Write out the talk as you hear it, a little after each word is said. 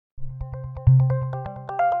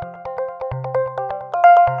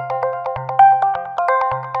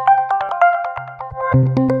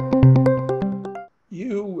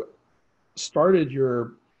started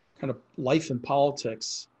your kind of life in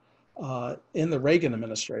politics in the Reagan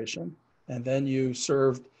administration, and then you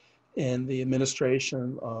served in the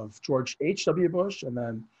administration of George H.W. Bush and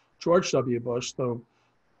then George W. Bush. So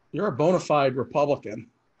you're a bona fide Republican.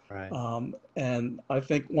 Right. And I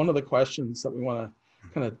think one of the questions that we want to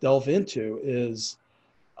kind of delve into is,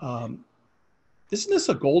 isn't this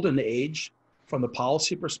a golden age from the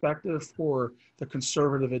policy perspective for the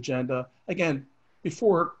conservative agenda? Again,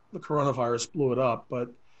 before the coronavirus blew it up, but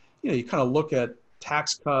you kind of look at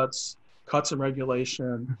tax cuts, cuts in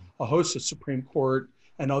regulation, a host of Supreme Court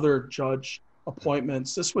and other judge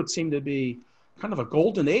appointments. This would seem to be kind of a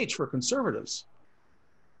golden age for conservatives.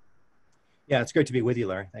 Yeah, it's great to be with you,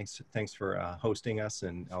 Larry. Thanks for hosting us,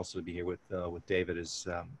 and also to be here with David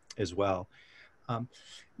as well.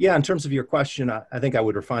 Yeah, in terms of your question, I think I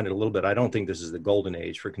would refine it a little bit. I don't think this is the golden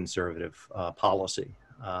age for conservative policy.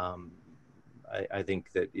 I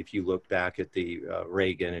think that if you look back at the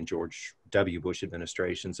Reagan and George W. Bush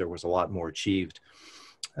administrations, there was a lot more achieved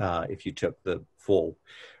if you took the full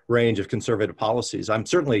range of conservative policies. I'm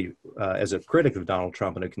certainly, as a critic of Donald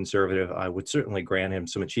Trump and a conservative, I would certainly grant him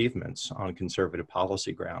some achievements on conservative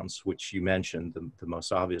policy grounds, which you mentioned, the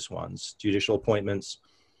most obvious ones. Judicial appointments.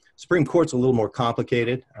 Supreme Court's a little more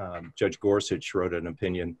complicated. Judge Gorsuch wrote an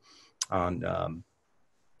opinion on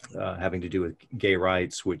having to do with gay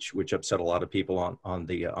rights, which upset a lot of people on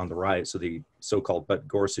the right. So the so-called But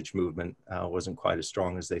Gorsuch movement wasn't quite as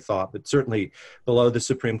strong as they thought. But certainly below the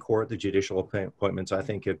Supreme Court, the judicial appointments, I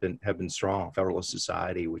think, have been strong. Federalist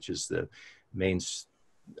Society, which is the main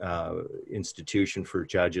institution for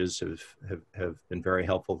judges, have been very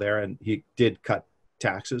helpful there. And he did cut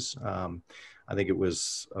taxes. I think it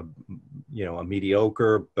was a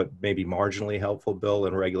mediocre but maybe marginally helpful bill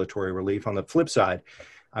and regulatory relief. On the flip side,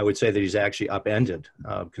 I would say that he's actually upended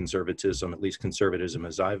conservatism, at least conservatism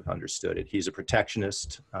as I've understood it. He's a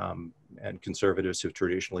protectionist, and conservatives have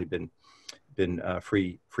traditionally been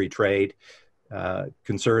free trade.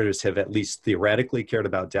 Conservatives have at least theoretically cared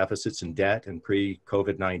about deficits and debt, and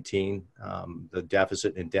pre-COVID-19, the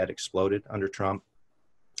deficit and debt exploded under Trump.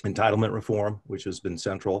 Entitlement reform, which has been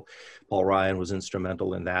central. Paul Ryan was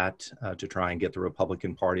instrumental in that to try and get the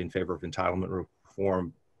Republican Party in favor of entitlement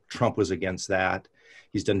reform. Trump was against that.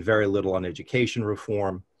 He's done very little on education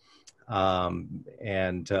reform. Then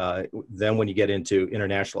when you get into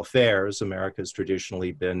international affairs, America has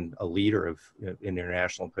traditionally been a leader in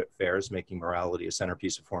international affairs, making morality a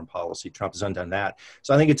centerpiece of foreign policy. Trump has undone that.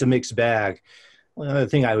 So I think it's a mixed bag. One other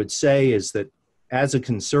thing I would say is that as a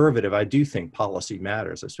conservative, I do think policy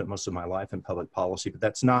matters. I spent most of my life in public policy, but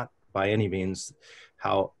that's not by any means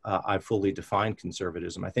how I fully define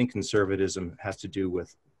conservatism. I think conservatism has to do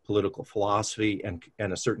with political philosophy and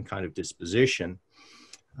a certain kind of disposition,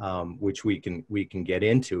 which we can get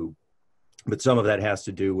into. But some of that has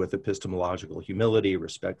to do with epistemological humility,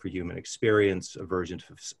 respect for human experience, aversion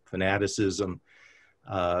to fanaticism,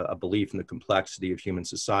 a belief in the complexity of human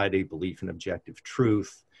society, belief in objective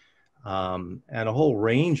truth, and a whole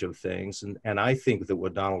range of things. And I think that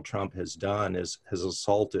what Donald Trump has done has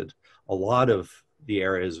assaulted a lot of the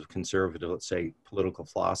areas of conservative, let's say, political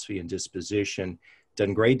philosophy and disposition,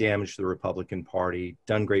 done great damage to the Republican Party,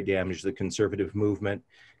 done great damage to the conservative movement.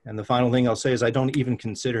 And the final thing I'll say is I don't even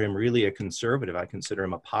consider him really a conservative. I consider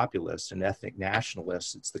him a populist, an ethnic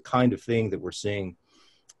nationalist. It's the kind of thing that we're seeing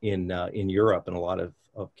in Europe in a lot of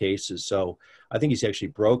cases. So I think he's actually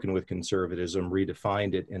broken with conservatism,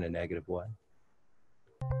 redefined it in a negative way.